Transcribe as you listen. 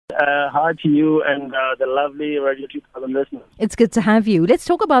Hi to you and the lovely Radio 2000 listeners. It's good to have you. Let's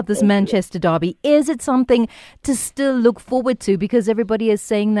talk about this Manchester derby. Is it something to still look forward to? Because everybody is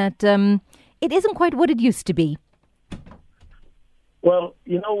saying that it isn't quite what it used to be. Well,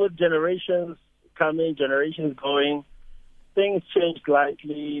 with generations coming, generations going, things change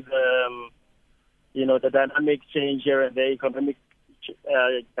slightly. The dynamics change here and there, economic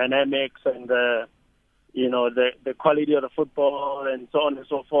dynamics and the quality of the football and so on and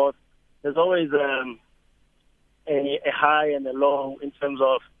so forth. There's always a high and a low in terms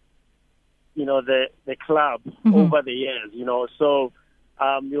of, the club over the years, So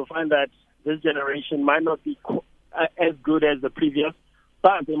you'll find that this generation might not be as good as the previous,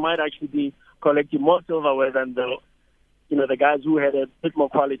 but they might actually be collecting more silverware than the guys who had a bit more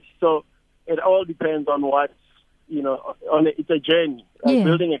quality. So it all depends on what, it's a journey.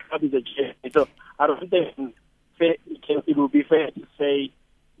 Building a club is a journey. So I don't think it would be fair to say,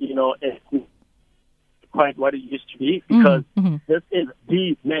 it's quite what it used to be, because this is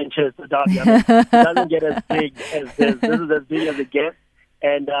the Manchester derby. It doesn't get as big as this. This is as big as it gets.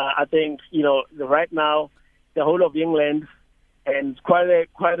 And I think, right now, the whole of England and quite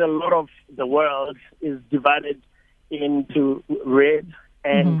a lot of the world is divided into red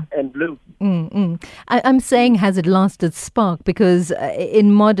and blue. I'm saying, has it lost its spark? Because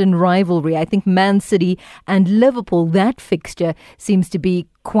in modern rivalry, I think Man City and Liverpool, that fixture seems to be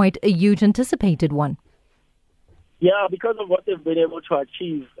quite a huge anticipated one. Yeah, because of what they've been able to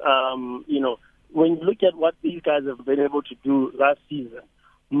achieve. When you look at what these guys have been able to do last season,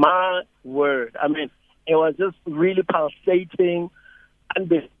 my word, it was just really pulsating,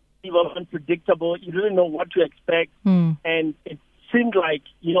 unbelievable, unpredictable. You didn't know what to expect. And it seemed like,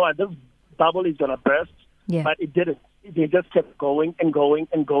 this bubble is going to burst, but it didn't. They just kept going and going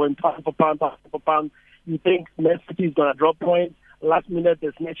and going, pound for pound, pound for pound. You think Man City is going to drop points. Last minute,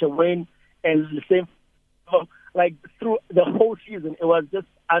 they snatch a win. And the same, like through the whole season, it was just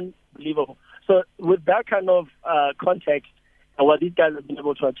unbelievable. So with that kind of context, and what these guys have been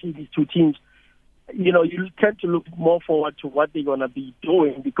able to achieve, these two teams, you tend to look more forward to what they're going to be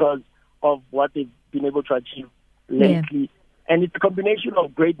doing because of what they've been able to achieve lately. And it's a combination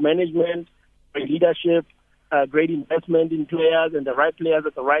of great management, great leadership, great investment in players and the right players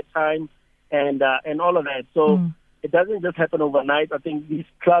at the right time, and all of that. So it doesn't just happen overnight. I think these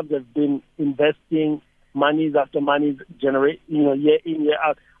clubs have been investing monies after monies, year in, year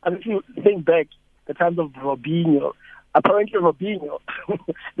out. And if you think back, the times of Robinho, apparently Robinho,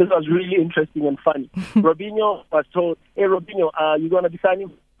 this was really interesting and funny. Robinho was told, "Hey, Robinho, you're going to be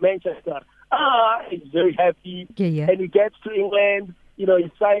signing Manchester." He's very happy. And he gets to England,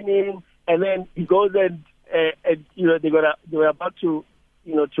 he's signing, and then he goes and they were about to,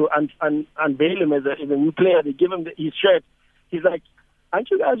 to unveil him as a new player. They give him his shirt. He's like, "Aren't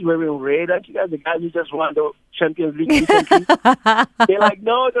you guys wearing red? Aren't you guys the guys who just won the Champions League recently?" They're like,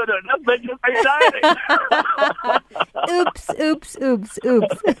 no, that's Manchester United. Oops.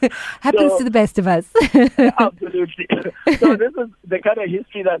 Happens to the best of us. Absolutely. So this is the kind of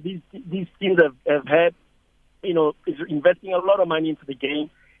history that these teams have had, is investing a lot of money into the game.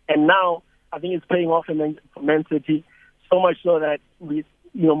 And now I think it's paying off for Man City, so much so that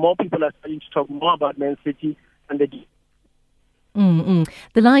more people are starting to talk more about Man City and the game.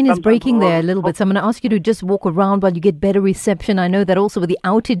 The line is breaking there a little bit, so I'm going to ask you to just walk around while you get better reception. I know that also with the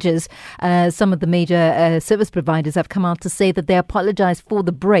outages, some of the major service providers have come out to say that they apologize for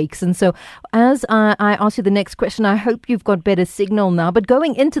the breaks. And so as I ask you the next question, I hope you've got better signal now. But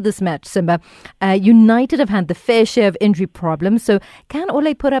going into this match, Simba, United have had the fair share of injury problems. So can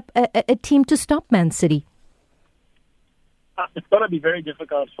Ole put up a team to stop Man City? It's going to be very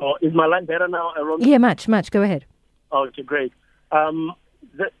difficult. So is my line better now, Romy? Yeah, much. Go ahead. Okay, great. Man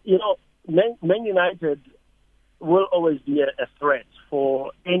United will always be a threat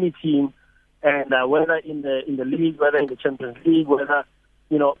for any team, and whether in the league, whether in the Champions League, but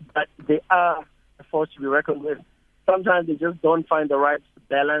they are a force to be reckoned with. Sometimes they just don't find the right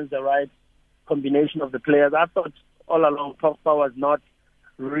balance, the right combination of the players. I thought all along Pogba was not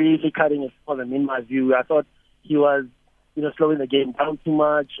really cutting it for them, in my view. I thought he was, slowing the game down too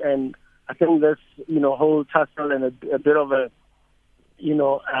much, and I think this, whole tussle and a bit of a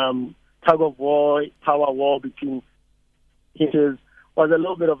tug of war, power war between hitters was a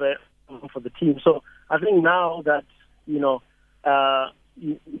little bit of a for the team. So I think now that,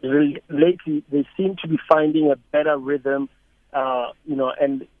 lately they seem to be finding a better rhythm,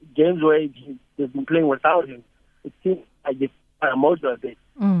 and games where they've been playing without him, it seems like they are emotional a bit,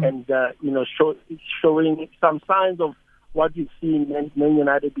 and, showing some signs of what you've seen Man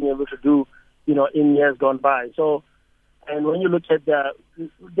United being able to do, in years gone by. So And when you look at their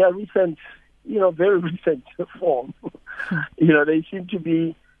recent, very recent form, they seem to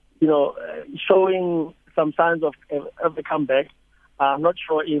be, showing some signs of a comeback. I'm not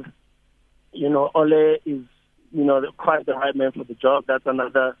sure if, Ole is, quite the right man for the job. That's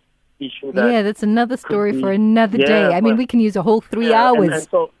another issue. That's another story for another day. I mean, we can use a whole 3 hours. And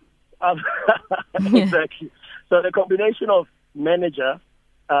so, exactly. So the combination of manager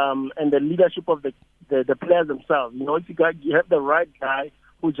and the leadership of the players themselves. If you have the right guy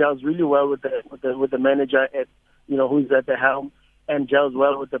who gels really well with the manager who's at the helm and gels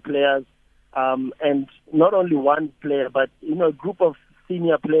well with the players, and not only one player, but a group of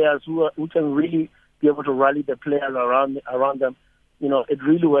senior players who can really be able to rally the players around them. It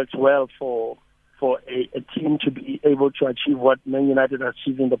really works well for a team to be able to achieve what Man United has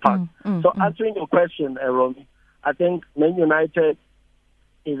achieved in the past. Answering your question, Romy, I think Man United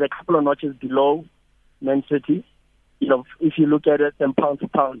is a couple of notches below Man City, if you look at it then pound to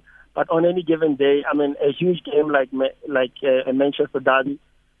pound. But on any given day, I mean, a huge game like a Manchester derby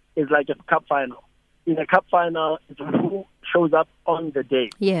is like a cup final. In a cup final, it's who shows up on the day.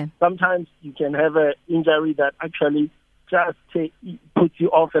 Yeah. Sometimes you can have an injury that actually just puts you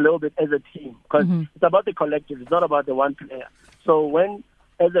off a little bit as a team, because it's about the collective. It's not about the one player. So when,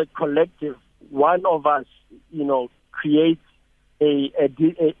 as a collective, one of us, creates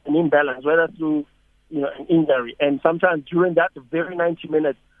an imbalance, whether through an injury, and sometimes during that very 90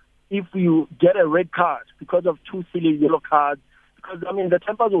 minutes, if you get a red card because of 2 silly yellow cards, because the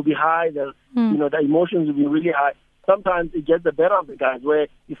tempers will be high, the emotions will be really high. Sometimes it gets the better of the guys, where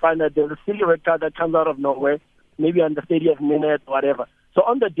you find that there's a silly red card that comes out of nowhere, maybe on the 30th minute, whatever. So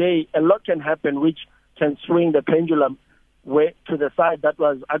on the day, a lot can happen, which can swing the pendulum way to the side that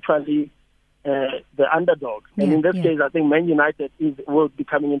was actually the underdog. And in this case, I think Man United will be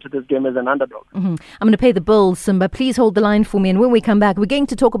coming into this game as an underdog. I'm going to pay the bills, Simba. Please hold the line for me. And when we come back, we're going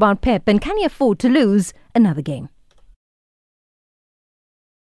to talk about Pep and can he afford to lose another game?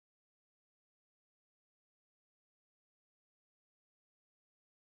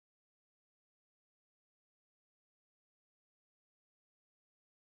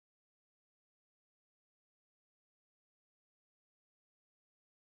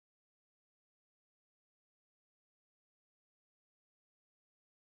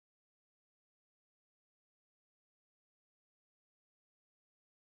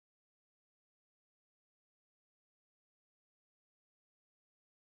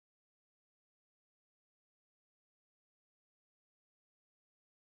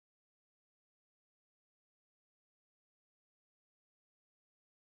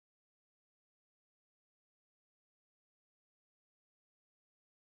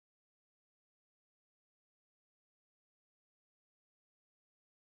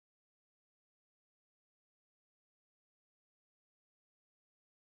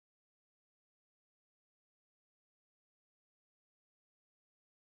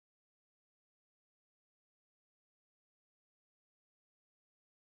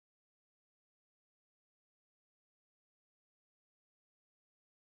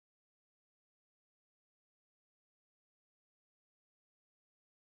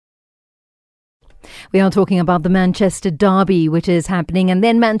 We are talking about the Manchester derby, which is happening, and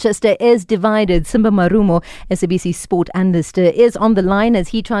then Manchester is divided. Simba Maruma, SABC Sport Analyst, is on the line as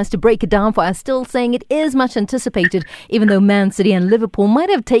he tries to break it down for us, still saying it is much anticipated, even though Man City and Liverpool might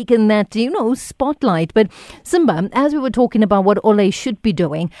have taken that, spotlight. But Simba, as we were talking about what Ole should be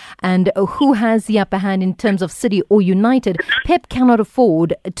doing and who has the upper hand in terms of City or United, Pep cannot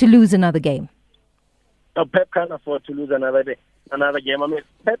afford to lose another game. No, Pep can't afford to lose another game. I mean,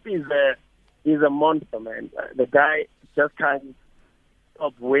 Pep is a monster, man. The guy just can't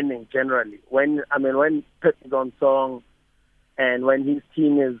stop winning generally. When Pep is on song and when his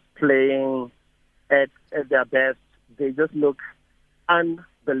team is playing at their best, they just look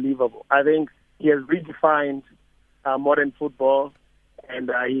unbelievable. I think he has redefined modern football,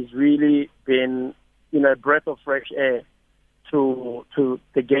 and he's really been, a breath of fresh air to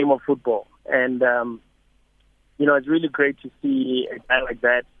the game of football. And, it's really great to see a guy like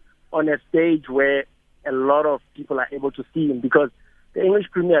that on a stage where a lot of people are able to see him, because the English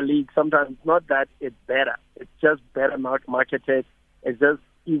Premier League, sometimes it's not that it's better. It's just better marketed. It's just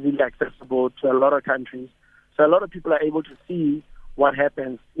easily accessible to a lot of countries. So a lot of people are able to see what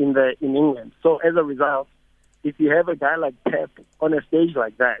happens in England. So as a result, if you have a guy like Pep on a stage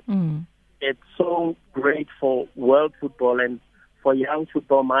like that, it's so great for world football and for young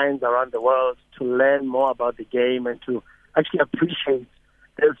football minds around the world to learn more about the game and to actually appreciate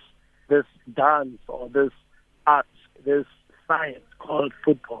this dance or this art, this science called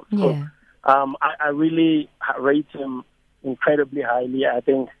football. So I really rate him incredibly highly. I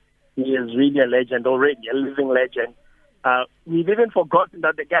think he is really a legend already, a living legend. We've even forgotten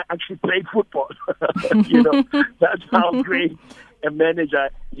that the guy actually played football. That's how great a manager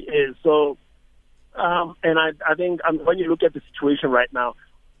he is. So, and I think when you look at the situation right now,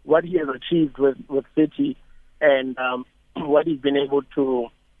 what he has achieved with City and what he's been able to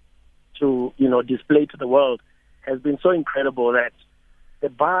display to the world has been so incredible that the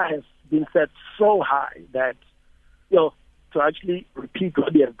bar has been set so high that to actually repeat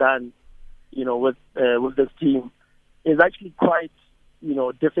what he has done, with this team is actually quite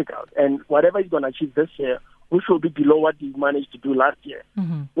difficult. And whatever he's going to achieve this year, which will be below what he managed to do last year,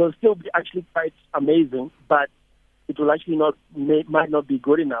 will still be actually quite amazing, but it will actually might not be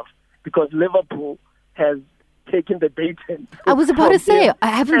good enough because Liverpool has taken the bait. I was about to say,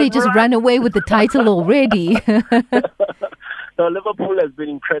 haven't they just run away with the title already? No, Liverpool has been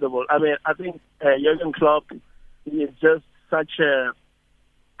incredible. I mean, I think Jurgen Klopp, he is just such a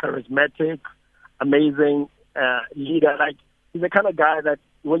charismatic, amazing leader. Like, he's the kind of guy that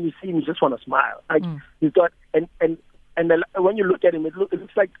when you see him, you just want to smile. Like, he's got, and when you look at him, it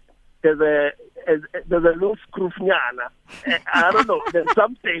looks like there's a little scrufniana. I don't know. There's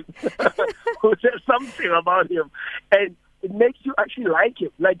something. There's something about him, and it makes you actually like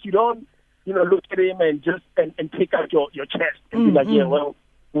him. Like, you don't, look at him and just and take out your chest and be like, yeah, well,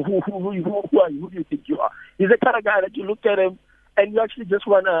 who are you? Who do you think you are? He's the kind of guy that you look at him and you actually just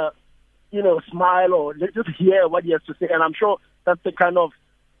want to, smile or just hear what he has to say. And I'm sure that's the kind of,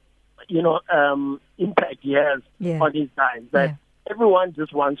 impact he has on his guys. That everyone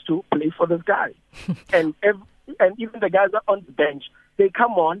just wants to play for this guy. and even the guys on the bench, they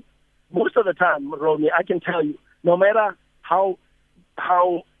come on most of the time, Romy, I can tell you, no matter how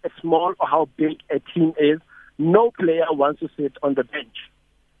small or how big a team is, no player wants to sit on the bench.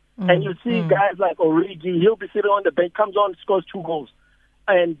 And you see guys like Origi, he'll be sitting on the bench, comes on, scores 2 goals.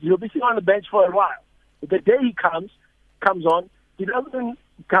 And he'll be sitting on the bench for a while. The day he comes on, he doesn't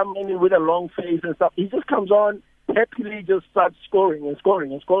come in with a long face and stuff. He just comes on, happily just starts scoring and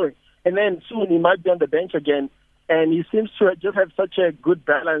scoring and scoring. And then soon he might be on the bench again. And he seems to just have such a good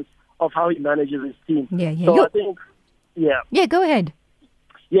balance of how he manages his team. So I think, Yeah, go ahead.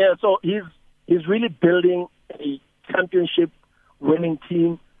 Yeah, so he's really building a championship-winning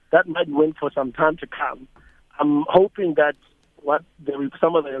team that might win for some time to come. I'm hoping that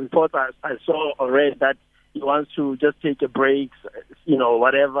some of the reports I saw already that he wants to just take a break,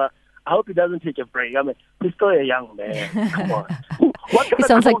 whatever. I hope he doesn't take a break. I mean, he's still a young man. Come on. It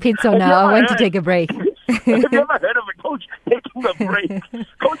sounds like Pizzo now. I want to take a break. Have you ever heard of a coach taking a break?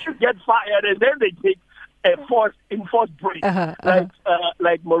 Coaches get fired and then they take a enforced break.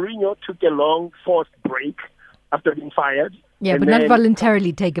 Like Mourinho took a long forced break after being fired. Yeah, but not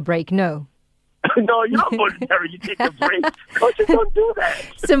voluntarily take a break, no. No, you don't voluntarily take a break. Coaches don't do that.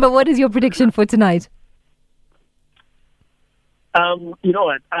 Simba, what is your prediction for tonight? You know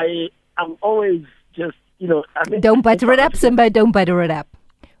what? I'm always just, Don't butter it up, Simba. Don't butter it up.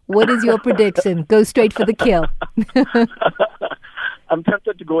 What is your prediction? Go straight for the kill. I'm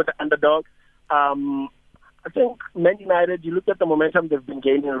tempted to go with the underdog. I think Man United, you look at the momentum they've been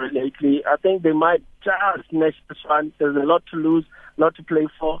gaining lately, I think they might just snatch this one. There's a lot to lose, a lot to play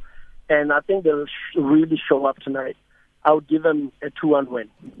for, and I think they'll really show up tonight. I would give them a 2-1 win.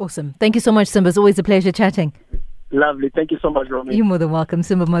 Awesome. Thank you so much, Simba. It's always a pleasure chatting. Lovely. Thank you so much, Romy. You're more than welcome.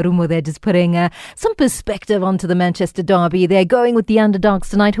 Simba Maruma there, just putting some perspective onto the Manchester derby. They're going with the underdogs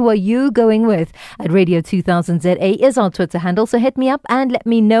tonight. Who are you going with? At Radio 2000 ZA is our Twitter handle. So hit me up and let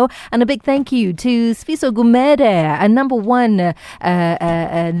me know. And a big thank you to Sfiso Gumede, a number one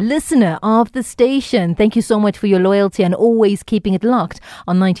listener of the station. Thank you so much for your loyalty and always keeping it locked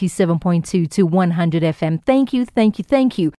on 97.2 to 100 FM. Thank you, thank you, thank you.